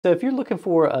So if you're looking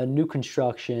for a new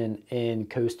construction in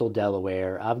coastal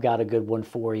Delaware, I've got a good one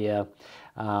for you.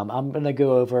 I'm going to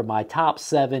go over my top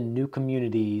 7 new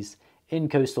communities in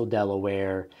coastal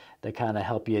Delaware that kind of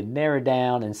help you narrow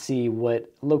down and see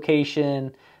what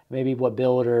location, maybe what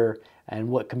builder, and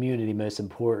what community most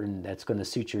important that's going to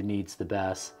suit your needs the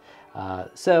best.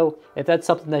 So if that's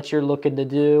something that you're looking to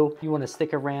do, you want to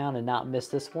stick around and not miss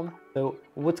this one. So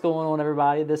what's going on,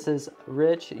 everybody? This is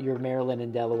Rich, your Maryland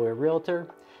and Delaware realtor.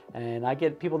 And I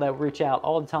get people that reach out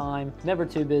all the time, never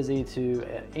too busy to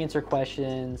answer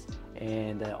questions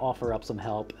and offer up some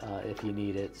help if you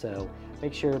need it. So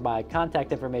make sure my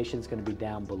contact information is going to be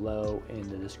down below in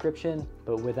the description.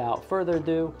 But without further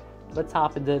ado, let's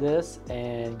hop into this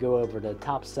and go over the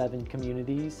top 7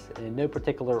 communities in no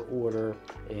particular order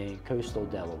in coastal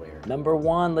Delaware. Number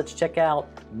 1, let's check out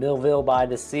Millville by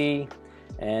the Sea.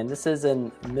 And this is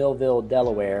in Millville,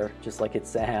 Delaware, just like it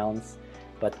sounds.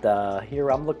 But here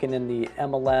I'm looking in the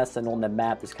MLS and on the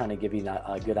map, just kind of give you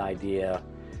a good idea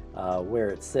where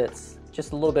it sits.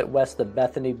 Just a little bit west of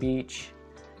Bethany Beach.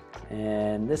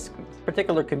 And this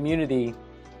particular community,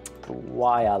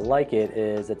 why I like it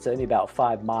is it's only about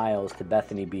 5 miles to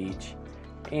Bethany Beach.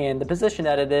 And the position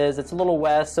that it is, it's a little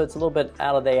west, so it's a little bit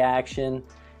out of the action.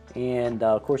 And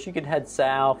of course you can head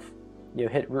south,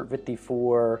 hit Route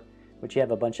 54, which you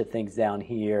have a bunch of things down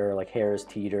here like Harris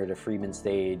Teeter to Freeman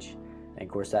Stage. And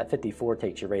of course that 54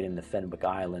 takes you right into Fenwick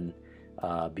Island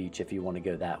Beach if you want to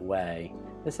go that way.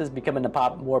 This is becoming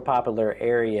a more popular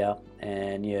area,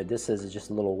 and this is just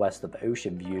a little west of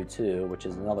Ocean View too, which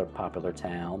is another popular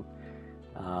town.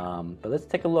 But let's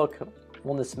take a look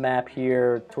on this map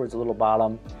here towards the little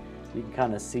bottom. You can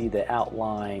kind of see the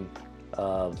outline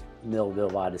of Millville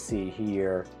by the Sea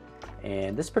here.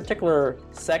 And this particular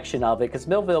section of it, because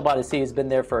Millville by the Sea has been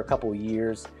there for a couple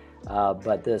years,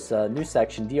 but this new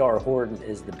section, D.R. Horton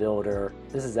is the builder.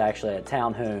 This is actually a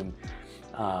townhome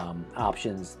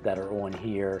options that are on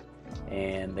here,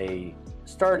 and they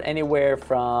start anywhere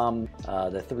from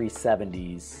the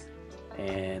 370s,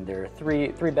 and they're three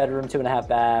bedroom, 2.5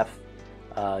 bath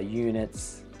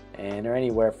units, and they're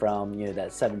anywhere from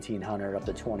that 1,700 up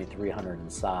to 2,300 in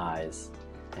size.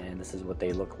 And this is what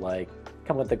they look like.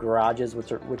 Come with the garages,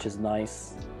 which is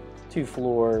nice, 2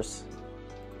 floors.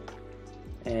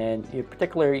 And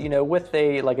particularly, with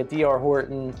like a D.R.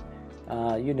 Horton,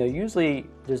 usually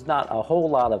there's not a whole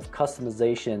lot of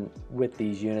customization with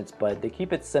these units, but they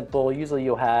keep it simple. Usually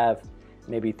you'll have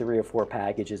maybe 3 or 4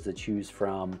 packages to choose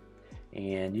from,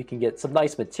 and you can get some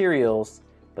nice materials,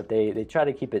 but they try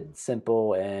to keep it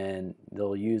simple, and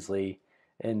they'll usually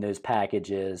in those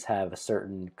packages have a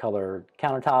certain color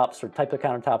countertops or type of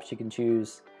countertops you can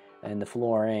choose, and the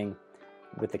flooring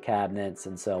with the cabinets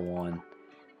and so on.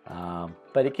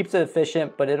 But it keeps it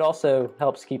efficient, but it also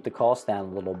helps keep the cost down a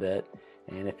little bit.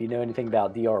 And if you know anything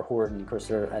about D.R. Horton, of course,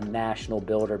 they're a national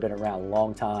builder, been around a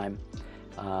long time,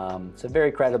 so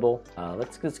very credible.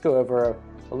 Let's go over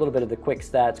a little bit of the quick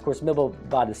stats. Of course, Millville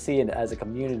by the Sea as a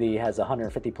community has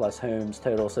 150 plus homes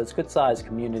total, so it's a good sized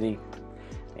community.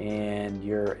 And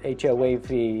your HOA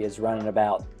fee is running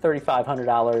about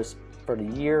 $3,500 for the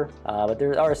year, but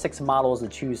there are 6 models to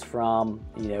choose from.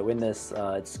 In this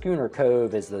Schooner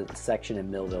Cove is the section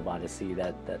in Millville by the Sea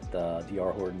that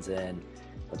D.R. Horton's in.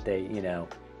 But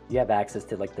you have access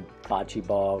to like the bocce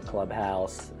ball,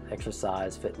 clubhouse,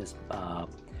 exercise, fitness, and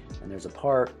there's a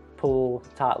park, pool,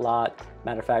 tot lot.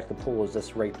 Matter of fact, the pool is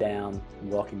just right down,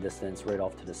 walking distance, right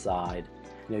off to the side.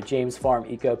 James Farm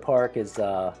Eco Park is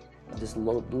just a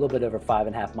little bit over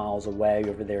 5.5 miles away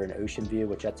over there in Ocean View,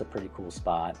 which that's a pretty cool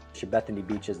spot. Bethany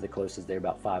Beach is the closest there,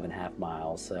 about 5.5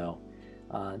 miles. So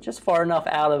just far enough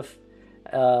out of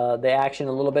the action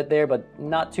a little bit there, but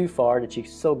not too far that you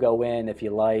can still go in if you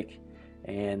like.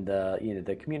 And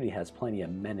the community has plenty of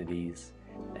amenities,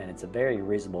 and it's a very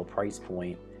reasonable price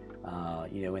point.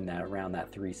 In that around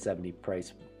that 370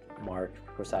 price mark.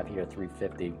 Of course, I have here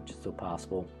 350, which is still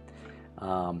possible.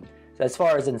 So as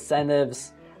far as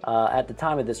incentives, at the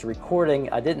time of this recording,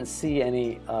 I didn't see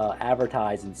any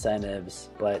advertised incentives,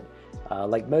 but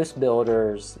like most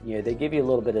builders, they give you a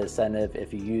little bit of incentive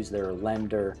if you use their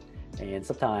lender, and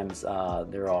sometimes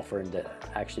they're offering to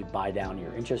actually buy down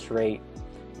your interest rate,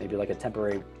 maybe like a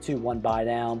temporary 2-1 buy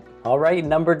down. All right,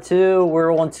 number 2,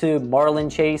 we're on to Marlin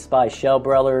Chase by Shell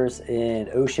Brothers in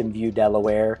Ocean View,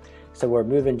 Delaware. So we're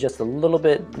moving just a little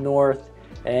bit north.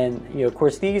 And of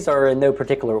course, these are in no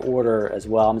particular order as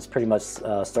well. I'm just pretty much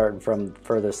starting from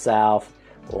further south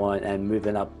and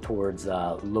moving up towards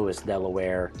Lewis,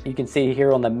 Delaware. You can see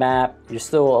here on the map, you're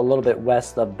still a little bit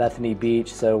west of Bethany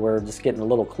Beach, so we're just getting a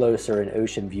little closer in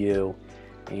Ocean View.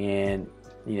 And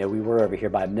we were over here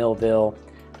by Millville.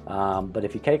 But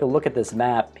if you take a look at this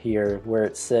map here, where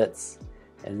it sits,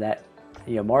 and that,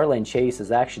 Marlin Chase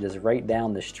is actually just right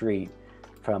down the street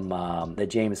from the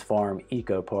James Farm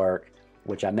Eco Park,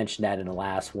 which I mentioned that in the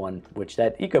last one, which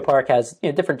that Eco Park has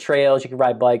different trails. You can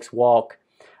ride bikes, walk.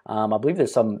 I believe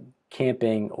there's some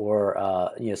camping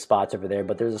or spots over there,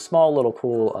 but there's a small little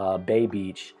cool bay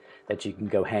beach that you can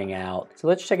go hang out. So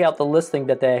let's check out the listing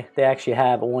that they actually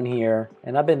have on here.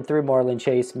 And I've been through Marlin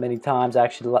Chase many times.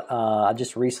 Actually, I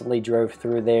just recently drove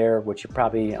through there, which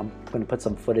I'm going to put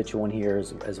some footage on here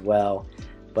as well.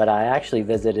 But I actually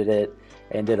visited it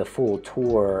and did a full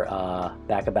tour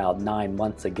back about 9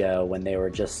 months ago when they were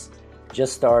just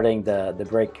starting to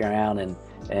break ground,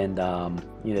 and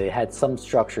they had some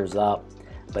structures up.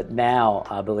 But now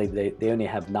I believe they only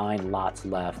have 9 lots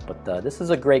left. But this is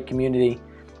a great community.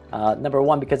 Number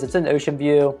one, because it's in Ocean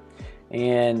View,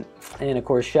 and of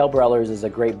course Shell Brothers is a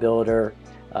great builder.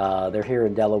 They're here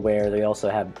in Delaware. They also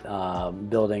have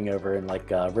building over in like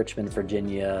Richmond,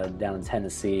 Virginia, down in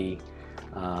Tennessee.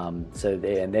 So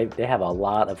they have a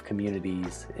lot of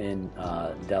communities in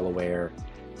Delaware.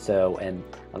 So, and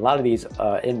a lot of these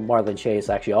in Marlin Chase,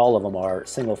 actually all of them are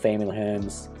single family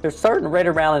homes. They're starting right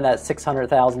around in that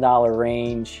 $600,000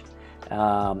 range.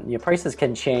 Prices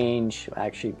can change.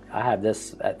 Actually, I have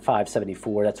this at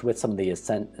 $574. That's with some of the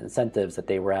incentives that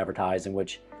they were advertising,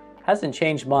 which hasn't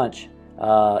changed much.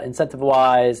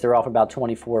 Incentive-wise, they're offering about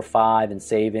 $24,500 in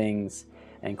savings.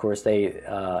 And of course, they,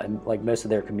 like most of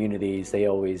their communities, they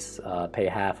always pay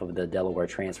half of the Delaware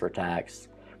transfer tax,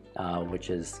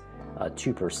 which is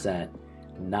 2%.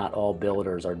 Not all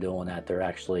builders are doing that. They're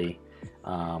actually,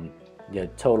 the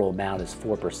total amount is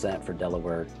 4% for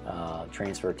Delaware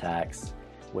transfer tax,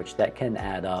 which that can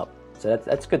add up. So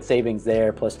that's good savings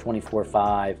there, plus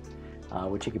 $24,500,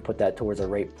 which you can put that towards a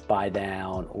rate buy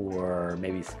down, or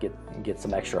maybe get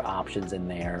some extra options in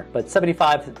there. But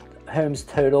 75 homes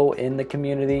total in the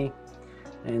community,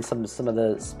 and some of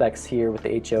the specs here with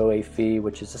the HOA fee,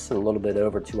 which is just a little bit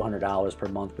over $200 per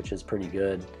month, which is pretty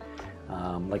good.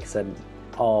 Like I said,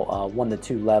 all 1 to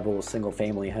 2 levels, single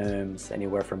family homes,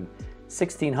 anywhere from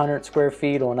 1,600 square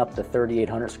feet on up to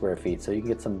 3,800 square feet. So you can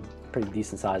get some pretty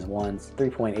decent sized ones,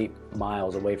 3.8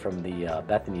 miles away from the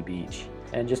Bethany Beach.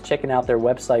 And just checking out their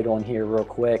website on here real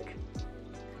quick,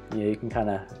 you can kind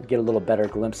of get a little better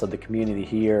glimpse of the community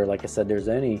here. Like I said, there's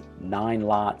only 9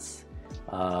 lots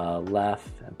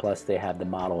left, and plus they have the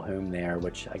model home there,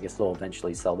 which I guess they'll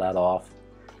eventually sell that off.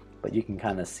 But you can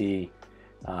kind of see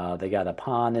they got a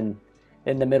pond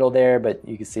in the middle there, but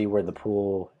you can see where the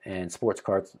pool and sports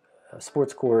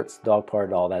courts, dog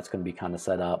park, all that's going to be kind of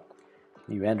set up.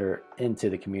 You enter into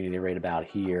the community right about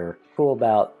here. Cool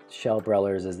about Shell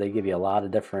Brothers is they give you a lot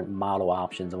of different model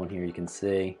options on here. You can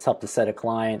see it's helped a set of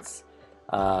clients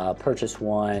purchase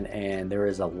one, and there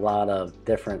is a lot of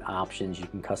different options you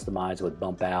can customize with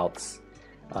bump outs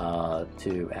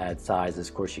to add sizes.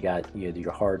 Of course, you got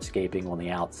your hardscaping on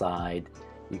the outside.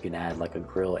 You can add like a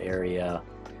grill area,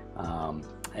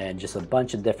 and just a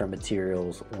bunch of different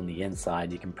materials on the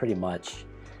inside. You can pretty much,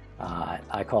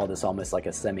 I call this almost like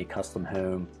a semi-custom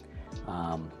home,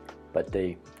 but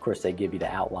of course they give you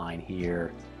the outline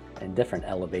here and different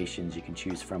elevations you can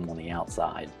choose from on the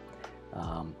outside.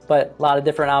 But a lot of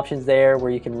different options there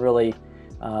where you can really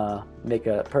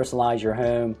personalize your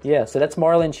home. Yeah, so that's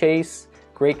Marlin Chase.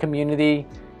 Great community,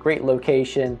 great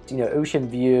location. Ocean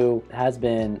View has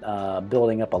been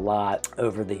building up a lot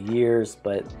over the years,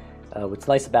 but what's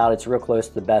nice about it's real close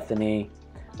to Bethany.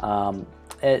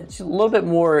 It's a little bit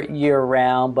more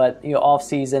year-round, but off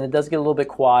season it does get a little bit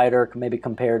quieter, maybe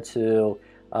compared to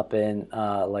up in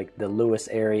like the Lewis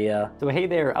area. So hey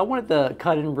there, I wanted to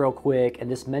cut in real quick and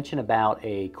just mention about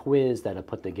a quiz that I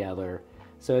put together.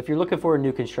 So if you're looking for a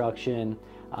new construction,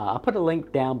 I'll put a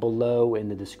link down below in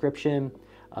the description.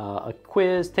 A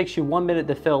quiz takes you 1 minute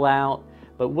to fill out,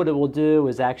 but what it will do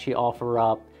is actually offer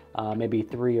up maybe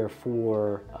 3 or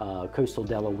 4 coastal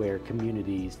Delaware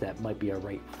communities that might be a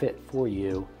right fit for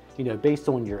you, based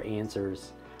on your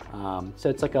answers. So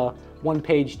it's like a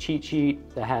 1-page cheat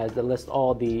sheet that lists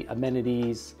all the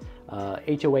amenities,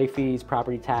 HOA fees,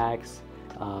 property tax,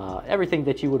 everything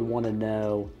that you would want to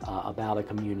know about a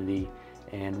community,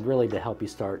 and really to help you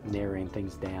start narrowing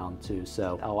things down too.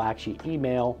 So I'll actually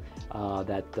email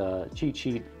that cheat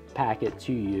sheet packet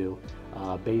to you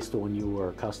based on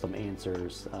your custom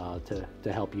answers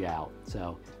to help you out.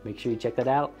 So make sure you check that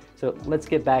out. So let's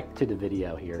get back to the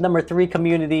video here. Number 3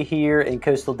 community here in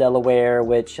coastal Delaware,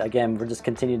 which again, we're just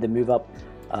continuing to move up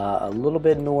a little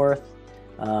bit north.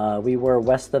 We were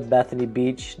west of Bethany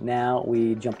Beach. Now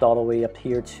we jumped all the way up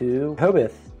here to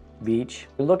Hobith Beach.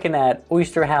 We're looking at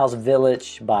Oyster House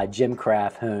Village by Jim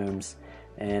Craft Homes.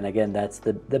 And again, that's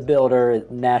the builder,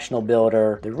 national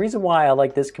builder. The reason why I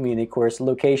like this community, of course,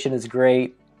 location is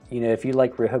great. You know, if you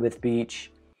like Rehoboth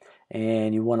Beach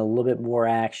and you want a little bit more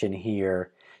action here,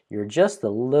 you're just a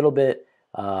little bit,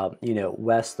 you know,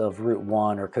 west of Route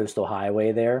 1 or Coastal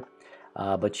Highway there.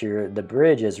 But the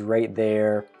bridge is right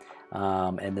there.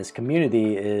 And this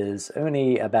community is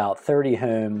only about 30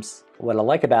 homes. What I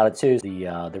like about it too is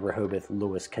the Rehoboth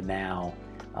Lewis Canal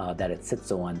that it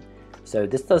sits on. So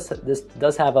this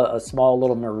does have a small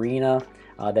little marina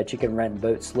that you can rent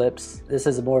boat slips. This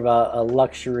is more of a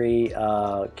luxury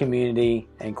community,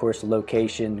 and of course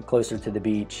location closer to the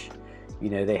beach. You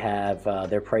know, they have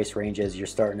their price ranges. You're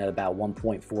starting at about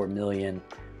 1.4 million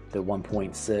to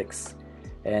 1.6,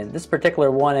 and this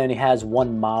particular one only has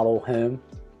one model home.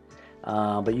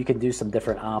 But you can do some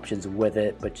different options with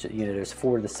it. But you know, there's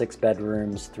 4 to 6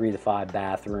 bedrooms, 3 to 5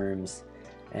 bathrooms,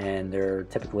 and they're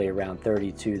typically around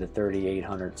 32 to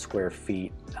 3,800 square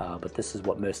feet. But this is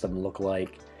what most of them look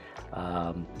like,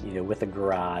 you know, with a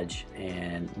garage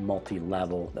and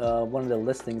multi-level. One of the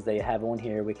listings they have on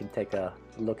here, we can take a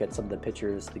look at some of the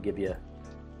pictures to give you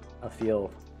a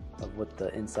feel of what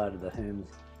the inside of the home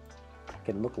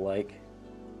can look like.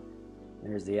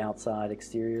 There's the outside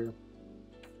exterior.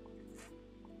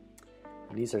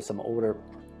 These are some older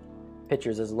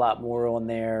pictures. There's a lot more on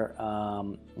there.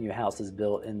 New houses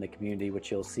built in the community,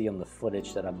 which you'll see on the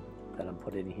footage that I'm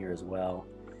putting in here as well.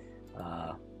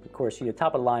 Of course, you know,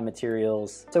 top of the line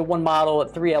materials. So one model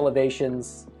at 3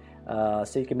 elevations,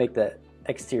 so you can make the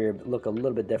exterior look a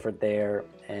little bit different there.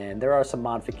 And there are some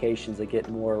modifications that get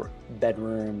more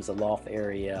bedrooms, a loft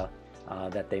area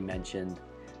that they mentioned.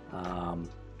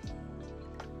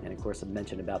 And of course, I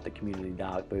mentioned about the community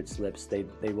dock, boat slips. They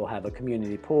will have a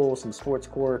community pool, some sports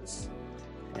courts,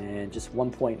 and just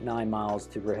 1.9 miles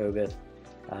to Rehoboth,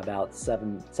 about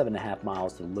 7.5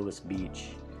 miles to Lewis Beach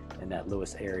in that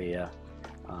Lewis area,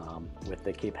 with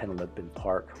the Cape Henlopen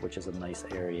Park, which is a nice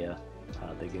area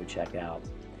to go check out.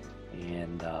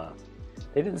 And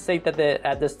they didn't state that they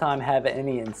at this time have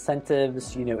any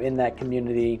incentives, you know, in that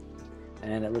community,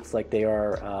 and it looks like they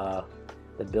are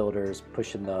the builders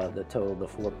pushing the total, the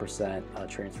 4%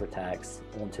 transfer tax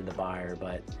onto the buyer.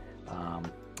 But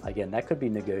again, that could be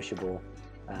negotiable,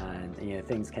 and you know,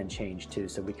 things can change too,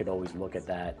 so we could always look at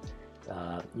that.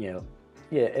 You know,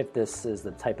 yeah, if this is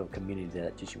the type of community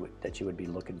that you would be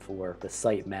looking for. The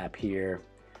site map here,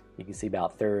 you can see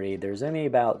about 30. There's only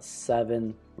about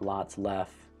 7 lots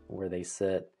left where they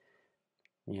sit.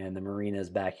 You know, the marina is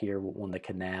back here on the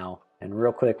canal. And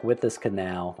real quick, with this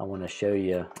canal, I want to show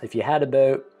you, if you had a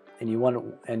boat and you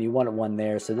wanted one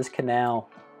there, so this canal,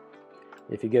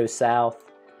 if you go south,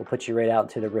 will put you right out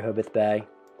into the Rehoboth Bay.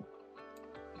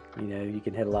 You know, you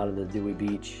can hit a lot of the Dewey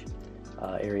Beach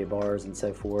area bars and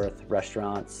so forth,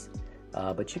 restaurants.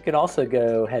 But you could also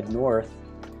head north,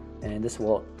 and this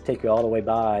will take you all the way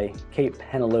by Cape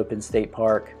Henlopen State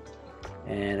Park,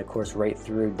 and of course right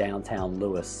through downtown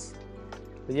Lewis.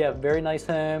 But yeah, very nice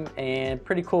home and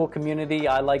pretty cool community.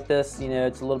 I like this. You know,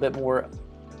 it's a little bit more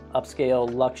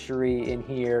upscale luxury in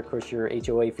here. Of course, your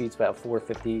HOA fee's about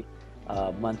 $450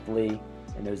 monthly,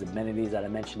 and those amenities that I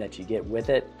mentioned that you get with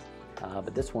it.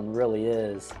 But this one really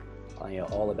is, you know,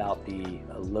 all about the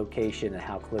location and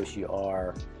how close you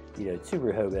are, you know, to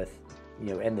Rehoboth,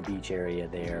 you know, and the beach area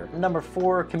there. Number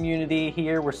 4 community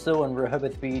here. We're still in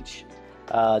Rehoboth Beach,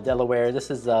 Delaware. This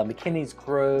is McKinney's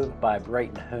Grove by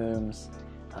Brighton Homes.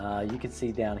 You can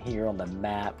see down here on the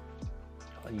map,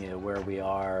 you know, where we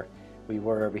are. We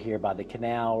were over here by the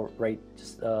canal, right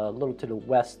just a little to the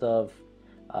west of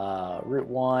Route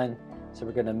 1. So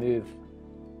we're going to move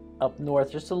up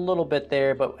north just a little bit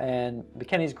there, and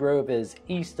McKinney's Grove is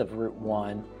east of Route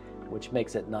 1, which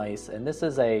makes it nice. And this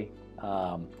is a,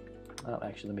 oh,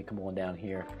 actually, let me come on down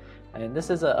here. And this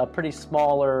is a pretty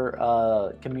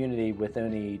smaller community with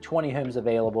only 20 homes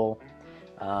available.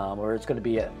 Or it's going to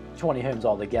be 20 homes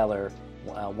altogether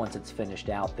once it's finished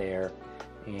out there.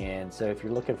 And so if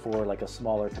you're looking for like a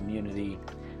smaller community,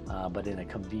 but in a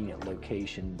convenient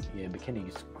location, you know,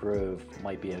 McKinney's Grove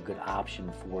might be a good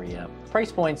option for you.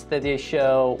 Price points that they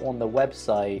show on the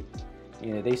website,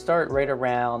 you know, they start right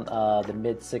around the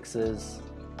mid-6s,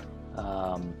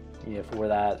 you know, for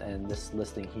that. And this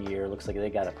listing here looks like they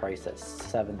got a price at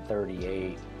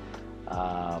 $738.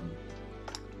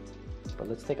 But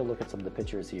let's take a look at some of the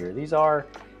pictures here. These are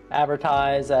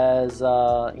advertised as,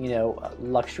 you know,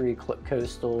 luxury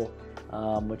coastal,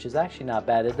 which is actually not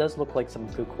bad. It does look like some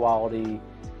good quality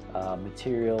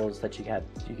materials that you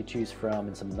could choose from,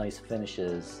 and some nice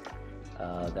finishes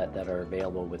that are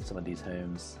available with some of these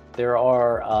homes. There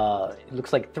are, it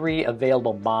looks like 3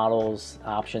 available models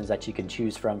options that you can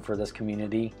choose from for this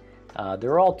community.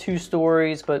 They're all 2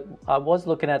 stories, but I was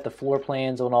looking at the floor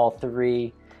plans on all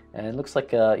 3, and it looks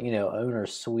like a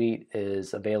owner's suite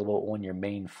is available on your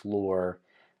main floor,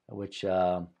 which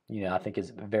I think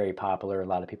is very popular. A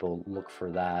lot of people look for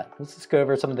that. Let's just go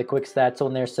over some of the quick stats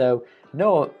on there. So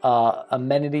no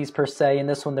amenities per se in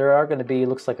this one. There are going to be,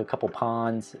 looks like, a couple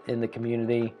ponds in the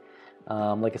community.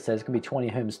 Like I said, it's going to be 20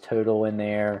 homes total in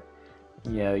there.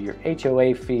 Your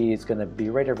HOA fee is going to be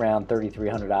right around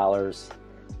 $3,300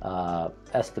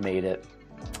 estimated,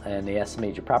 and they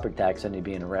estimate your property tax only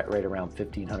being right around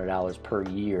 $1,500 per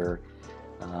year,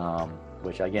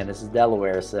 which, again, this is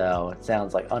Delaware, so it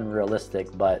sounds like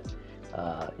unrealistic, but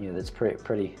that's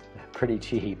pretty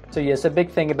cheap. So yes, a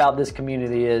big thing about this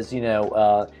community is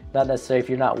not necessarily, if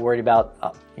you're not worried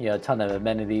about a ton of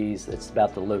amenities, it's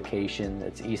about the location.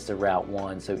 It's east of Route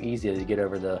 1, so easy to get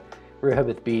over the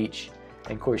Rehoboth Beach.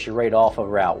 And of course, you're right off of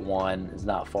Route 1. It's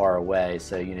not far away,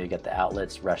 so you got the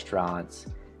outlets, restaurants,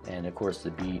 and of course the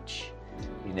beach.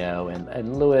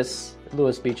 And Lewis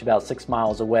Beach about 6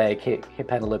 miles away. Cape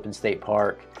Henlopen State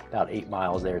Park about 8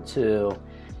 miles there too.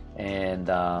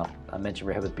 And I mentioned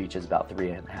Rehoboth Beach is about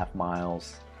 3.5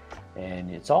 miles.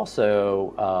 And it's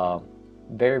also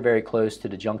very, very close to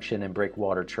the Junction and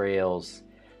Breakwater trails,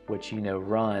 which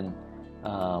run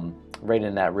right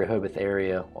in that Rehoboth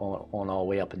area on all the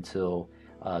way up until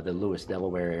the Lewis,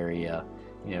 Delaware area,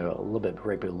 a little bit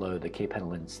right below the Cape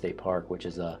Henlopen State Park, which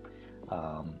is a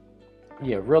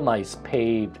real nice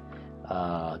paved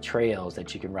trails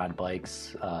that you can ride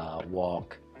bikes,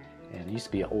 walk, and it used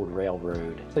to be an old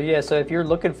railroad. So if you're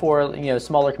looking for a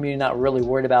smaller community, not really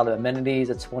worried about amenities,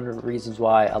 that's one of the reasons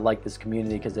why I like this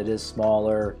community, because it is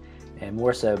smaller and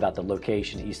more so about the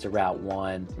location east of Route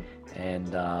 1.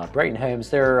 And Brighton Homes,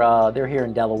 they're here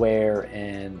in Delaware,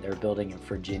 and they're building in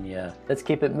Virginia. Let's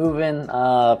keep it moving.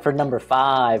 For number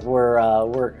 5,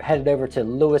 we're headed over to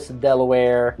Lewis,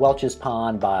 Delaware. Welch's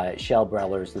Pond by Shell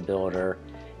Brothers, the builder.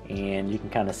 And you can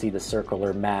kind of see the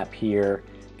circular map here,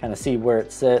 kind of see where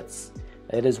it sits.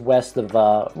 It is west of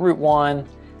Route 1.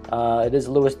 It is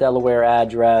Lewis, Delaware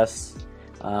address.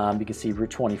 You can see Route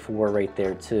 24 right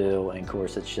there too, and of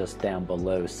course it's just down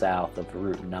below south of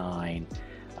Route 9.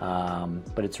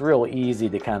 But it's real easy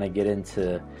to kind of get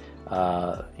into,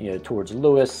 towards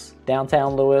Lewis,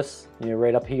 downtown Lewis,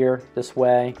 right up here this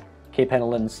way. Cape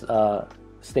Henlopen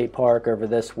State Park over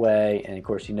this way, and of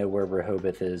course where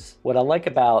Rehoboth is. What I like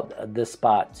about this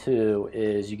spot too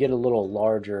is you get a little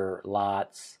larger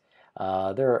lots.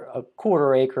 They're a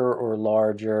 1/4 acre or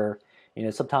larger.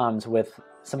 Sometimes with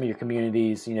some of your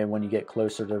communities, when you get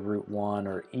closer to Route 1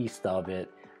 or east of it,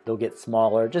 they'll get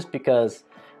smaller just because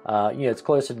it's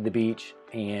closer to the beach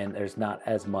and there's not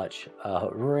as much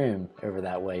room over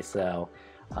that way. So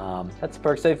that's the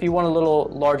perk. So if you want a little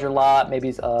larger lot,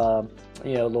 maybe a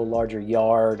little larger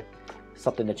yard,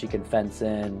 something that you can fence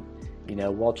in,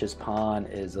 Welch's Pond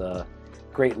is a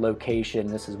great location.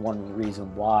 This is one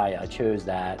reason why I chose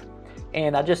that.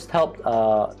 And I just helped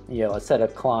a set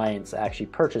of clients actually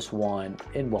purchase one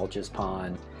in Welch's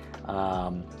Pond.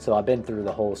 So I've been through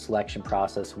the whole selection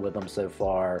process with them so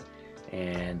far,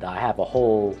 and I have a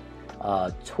whole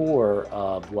tour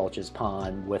of Welch's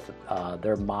Pond with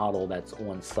their model that's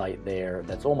on site there,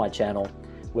 that's on my channel,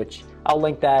 which I'll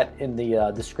link that in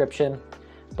the description.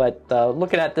 But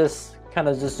looking at this, kind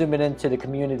of just zooming into the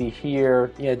community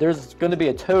here, there's going to be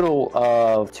a total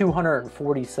of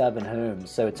 247 homes.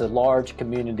 So it's a large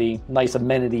community, nice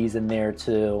amenities in there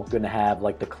too. Going to have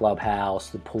like the clubhouse,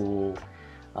 the pool,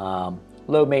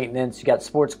 low maintenance. You got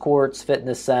sports courts,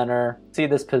 fitness center. See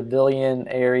this pavilion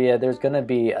area? There's going to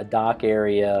be a dock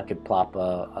area. You could plop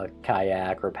a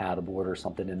kayak or paddleboard or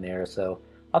something in there. So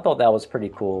I thought that was pretty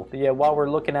cool. But yeah, while we're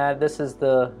looking at it, this is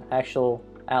the actual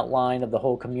outline of the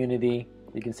whole community.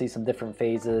 You can see some different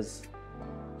phases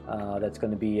that's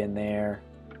going to be in there,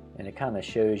 and it kind of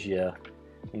shows you,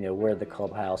 where the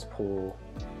clubhouse, pool.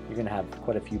 You're going to have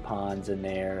quite a few ponds in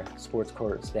there, sports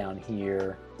courts down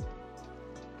here.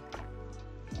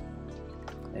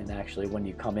 And actually, when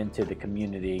you come into the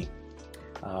community,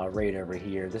 right over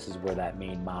here, this is where that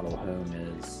main model home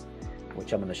is,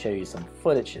 which I'm going to show you some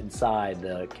footage inside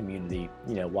the community,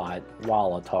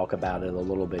 while I talk about it a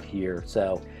little bit here.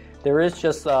 So there is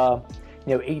just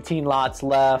 18 lots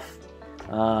left,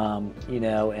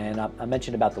 and I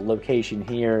mentioned about the location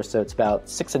here. So it's about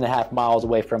 6.5 miles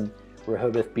away from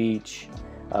Rehoboth Beach,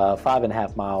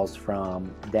 5.5 miles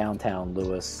from downtown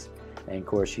Lewis, and of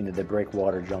course, the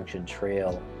Breakwater Junction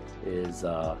Trail is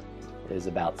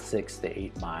about 6 to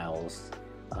 8 miles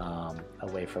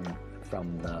away from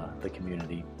the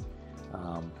community.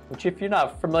 Which, if you're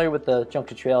not familiar with the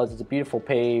Junction Trail, it's a beautiful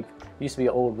paved, used to be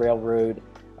an old railroad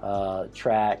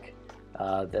track.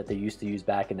 that they used to use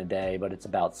back in the day, but it's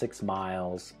about 6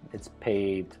 miles. It's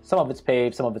paved. Some of it's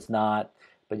paved, some of it's not,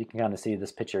 but you can kind of see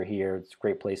this picture here. It's a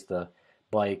great place to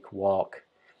bike, walk,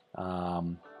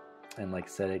 and like I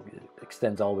said, it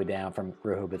extends all the way down from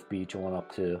Rehoboth Beach on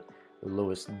up to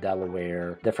Lewis,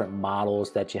 Delaware. Different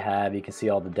models that you have, you can see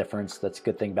all the difference. That's a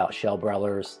good thing about Shell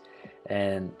Brothers.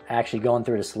 And actually going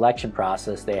through the selection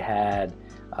process, they had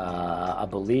I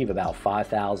believe about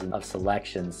 5,000 of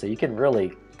selections, so you can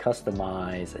really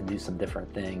customize and do some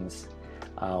different things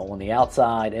on the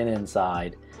outside and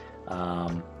inside.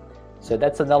 So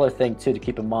that's another thing too to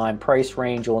keep in mind. Price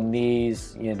range on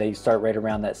these, you know, they start right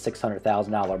around that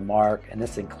 $600,000 mark, and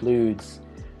this includes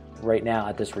right now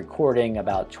at this recording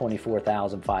about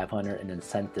 $24,500 in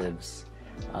incentives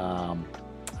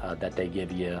that they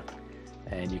give you.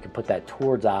 And you can put that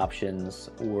towards options,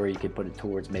 or you could put it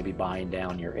towards maybe buying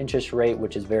down your interest rate,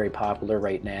 which is very popular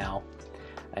right now.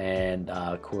 And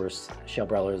of course, Shell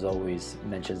Brothers always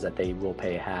mentions that they will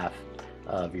pay half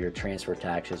of your transfer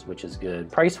taxes, which is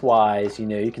good. Price-wise, you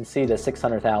know, you can see the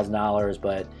 $600,000,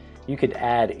 but you could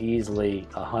add easily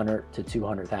 $100,000 to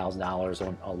 $200,000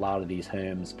 on a lot of these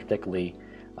homes, particularly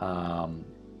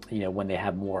you know, when they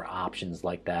have more options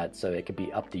like that. So it could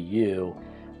be up to you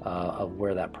of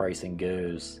where that pricing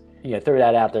goes. You know, throw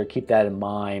that out there, keep that in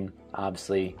mind.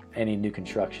 Obviously, any new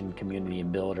construction community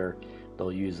and builder,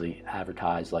 they'll usually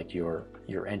advertise like your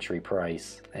entry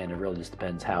price, and it really just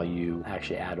depends how you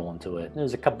actually add on to it.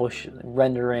 There's a couple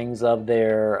renderings of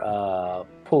their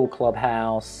pool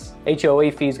clubhouse.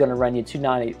 HOA fee is going to run you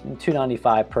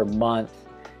 $295 per month,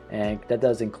 and that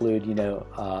does include, you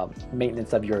know,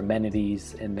 maintenance of your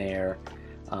amenities in there.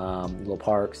 Little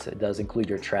parks. It does include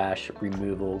your trash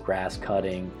removal, grass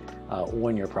cutting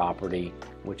on your property,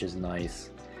 which is nice.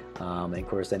 And of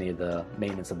course, any of the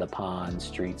maintenance of the ponds,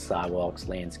 streets, sidewalks,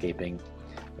 landscaping,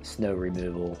 snow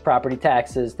removal. Property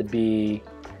taxes to be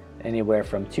anywhere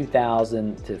from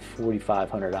 $2,000 to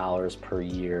 $4,500 per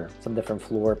year. Some different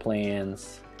floor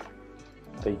plans,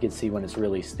 but you can see when it's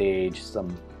really staged,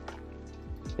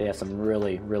 they have some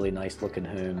really nice looking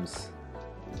homes.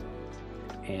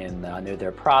 And I know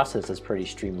their process is pretty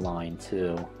streamlined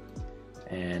too.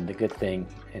 And the good thing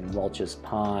in Welch's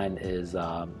Pond is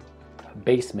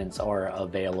basements are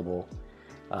available,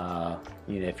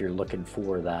 you know, if you're looking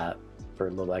for that, for a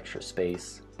little extra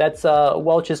space. That's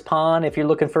Welch's Pond. If you're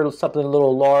looking for something a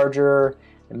little larger,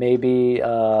 maybe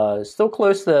still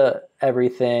close to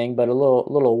everything, but a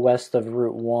little west of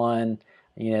Route 1,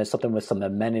 you know, something with some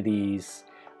amenities.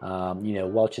 You know,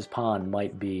 Welch's Pond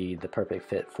might be the perfect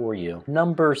fit for you.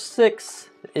 Number 6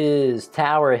 is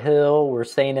Tower Hill. We're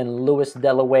staying in Lewis,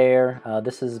 Delaware.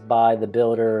 This is by the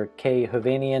builder K.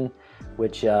 Hovanian,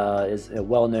 which is a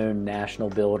well-known national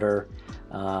builder.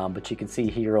 But you can see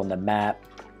here on the map,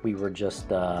 we were just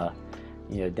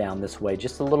you know, down this way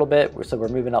just a little bit. So we're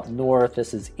moving up north.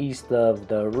 This is east of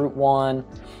the Route 1,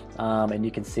 and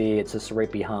you can see it's just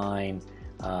right behind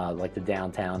like the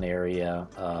downtown area,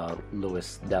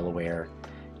 Lewis, Delaware.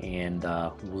 And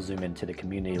we'll zoom into the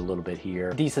community a little bit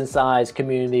here. Decent sized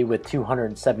community with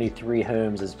 273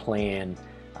 homes is planned,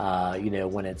 you know,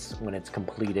 when it's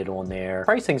completed on there.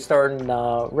 Pricing starting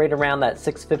right around that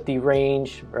 $650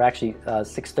 range, or actually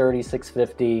 $630,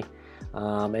 $650.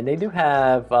 And they do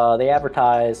have, they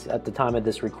advertise at the time of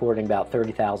this recording about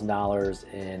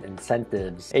 $30,000 in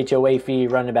incentives. HOA fee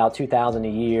running about $2,000 a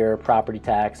year, property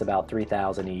tax about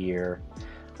 $3,000 a year.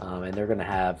 And they're going to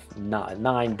have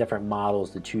 9 different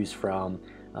models to choose from,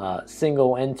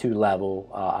 single and 2 level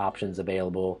options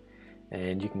available.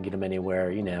 And you can get them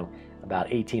anywhere, you know,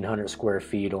 about 1,800 square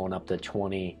feet on up to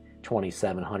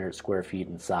 2,700 square feet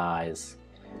in size.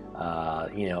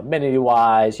 You know,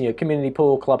 amenity-wise, you know, community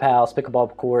pool, clubhouse,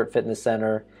 pickleball court, fitness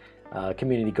center,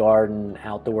 community garden,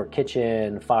 outdoor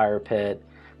kitchen, fire pit.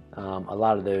 A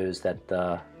lot of those that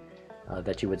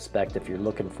that you would expect if you're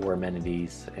looking for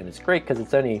amenities. And it's great because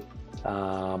it's only,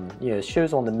 you know, it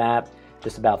shows on the map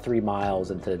just about 3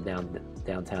 miles into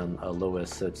downtown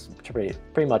Lewis, so it's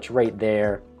pretty much right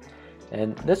there.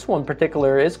 And this one in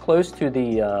particular is close to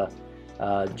the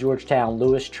Georgetown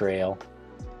Lewis Trail,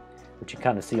 which you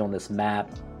kind of see on this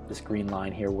map, this green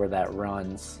line here where that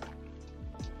runs.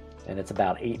 And it's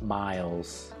about 8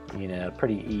 miles, you know,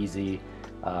 pretty easy.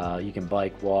 You can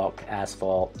bike, walk,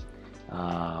 asphalt,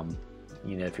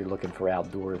 you know, if you're looking for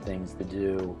outdoor things to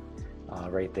do,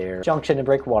 right there. Junction and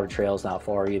Breakwater Trail is not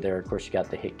far either. Of course, you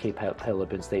got the Cape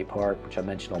Hellebent State Park, which I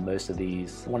mentioned on most of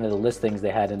these. One of the listings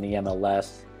they had in the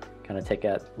MLS, kind of take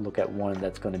a look at one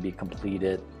that's going to be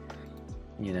completed.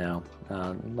 You know,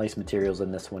 nice materials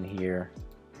in this one here.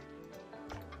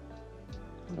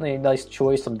 nice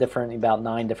choice, some different, about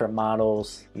 9 different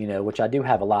models, which I do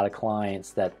have a lot of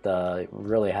clients that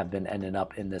really have been ending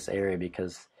up in this area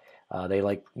because they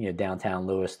like, downtown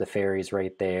Lewis, the ferry's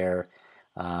right there.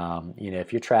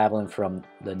 If you're traveling from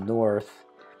the north,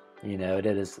 it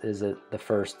is the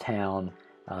first town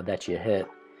that you hit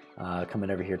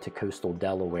coming over here to Coastal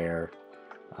Delaware.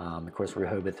 Of course,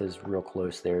 Rehoboth is real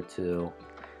close there too,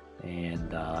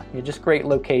 and just great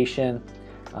location.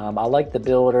 I like the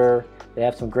builder. They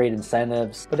have some great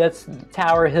incentives, but that's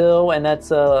Tower Hill, and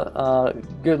that's a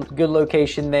good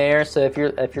location there. So if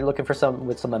you're looking for some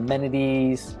with some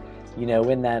amenities, in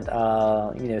that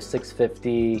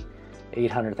 $650,000,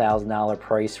 $800,000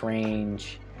 price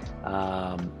range,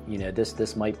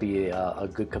 this might be a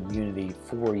good community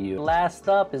for you. Last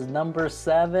up is number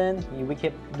 7. We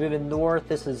keep moving north.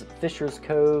 This is Fisher's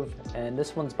Cove, and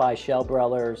this one's by Shell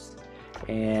Brothers.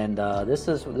 And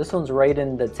this one's right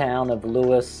in the town of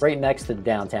Lewis, right next to the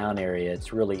downtown area.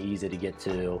 It's really easy to get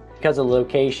to. Because of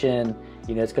location,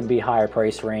 it's going to be higher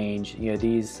price range.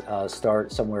 These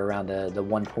start somewhere around the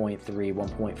 $1.3,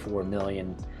 $1.4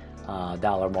 million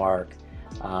dollar mark.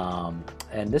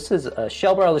 And this is a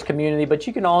Shell Brothers community, but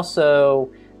you can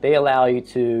also, they allow you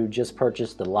to just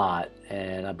purchase the lot.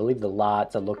 And I believe the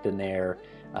lots, I looked in there,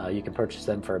 you can purchase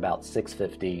them for about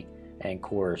 $650. And of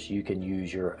course, you can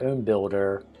use your own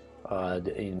builder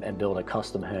and build a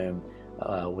custom home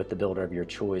with the builder of your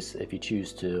choice if you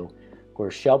choose to. Of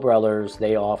course, Shell Brothers,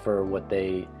 they offer what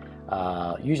they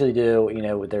usually do,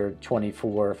 with their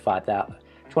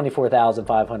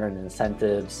 $24,500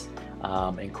 incentives.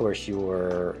 And of course,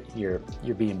 you're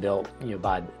being built,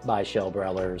 by Shell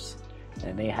Brothers,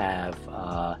 and they have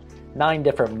 9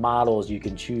 different models you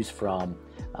can choose from,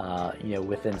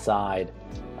 with inside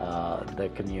the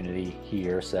community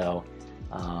here. So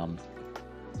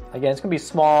again, it's gonna be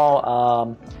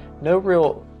small, no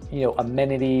real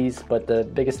amenities, but the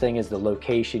biggest thing is the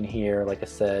location here. Like I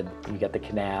said, you got the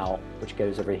canal which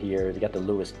goes over here, you got the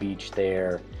Lewis Beach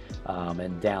there,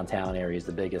 and downtown area is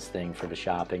the biggest thing for the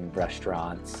shopping,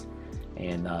 restaurants.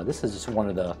 And this is just one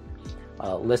of the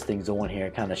listings on here.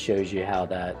 It kind of shows you how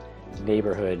that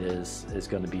neighborhood is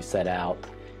going to be set out.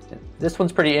 This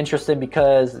one's pretty interesting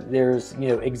because there's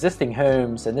existing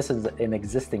homes, and this is an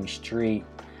existing street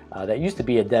that used to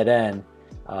be a dead end,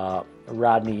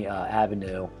 Rodney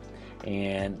Avenue,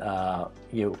 and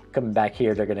coming back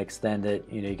here, they're going to extend it.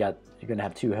 You're going to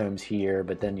have 2 homes here,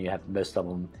 but then you have most of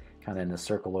them kind of in the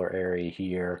circular area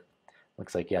here.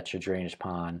 Looks like you got your drainage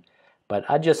pond. But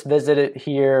I just visited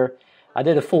here. I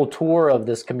did a full tour of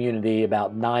this community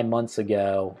about 9 months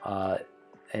ago.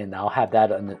 And I'll have that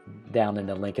down in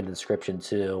the link in the description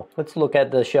too. Let's look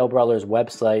at the Shell Brothers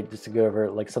website just to go over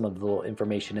like some of the little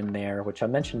information in there, which I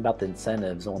mentioned about the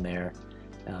incentives on there.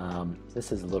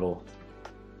 This is a little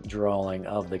drawing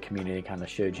of the community, kind of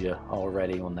showed you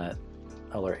already on that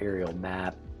other aerial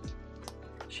map.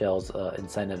 Shell's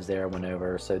incentives there went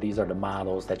over. So these are the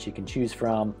models that you can choose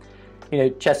from.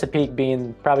 Chesapeake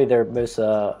being probably their most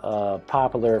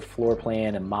popular floor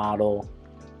plan and model.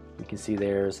 You can see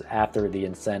there's, after the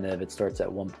incentive, it starts at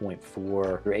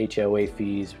 1.4. Your HOA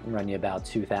fees run you about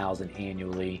 $2,000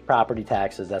 annually. Property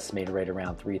taxes estimated right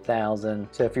around $3,000.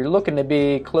 So if you're looking to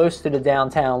be close to the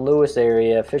downtown Lewis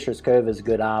area, Fisher's Cove is a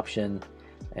good option,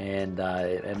 and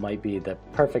it might be the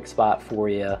perfect spot for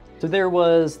you. So there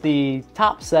was the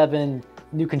top 7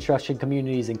 new construction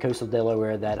communities in Coastal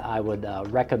Delaware that I would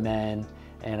recommend.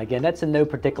 And again, that's in no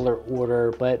particular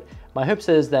order, but my hopes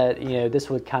is that this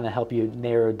would kind of help you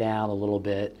narrow down a little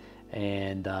bit,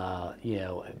 and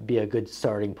be a good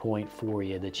starting point for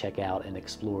you to check out and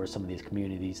explore some of these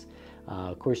communities.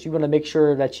 Of course, you want to make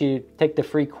sure that you take the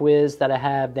free quiz that I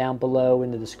have down below in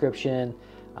the description.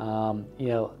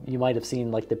 You might have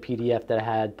seen like the PDF that I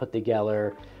had put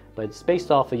together, but it's based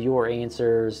off of your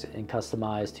answers and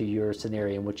customized to your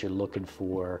scenario and what you're looking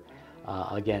for.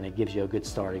 Again, it gives you a good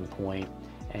starting point,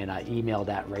 and I email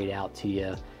that right out to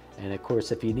you. And of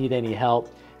course, if you need any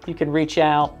help, you can reach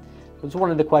out. Because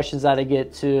one of the questions that I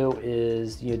get too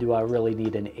is, do I really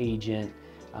need an agent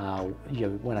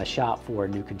when I shop for a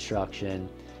new construction?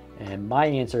 And my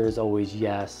answer is always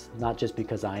yes, not just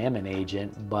because I am an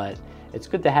agent, but it's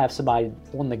good to have somebody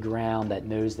on the ground that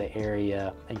knows the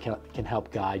area and can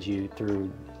help guide you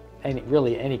through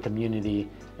any community,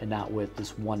 and not with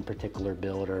this one particular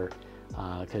builder,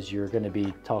 because you're going to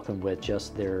be talking with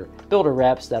just their builder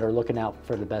reps that are looking out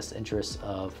for the best interests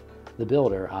of the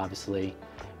builder, obviously.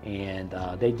 And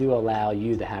they do allow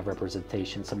you to have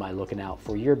representation, somebody looking out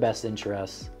for your best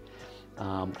interests.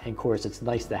 And of course, it's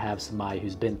nice to have somebody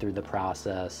who's been through the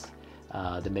process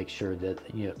to make sure that,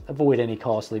 avoid any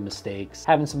costly mistakes.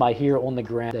 Having somebody here on the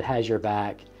ground that has your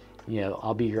back,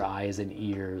 I'll be your eyes and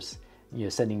ears,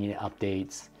 sending you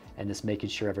updates and just making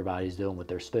sure everybody's doing what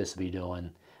they're supposed to be doing.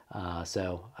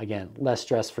 So again, less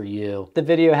stress for you. If the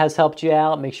video has helped you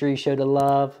out, make sure you show the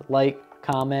love, like,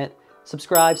 comment,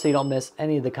 subscribe so you don't miss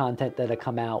any of the content that I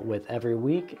come out with every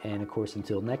week. And of course,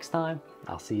 until next time,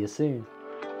 I'll see you soon.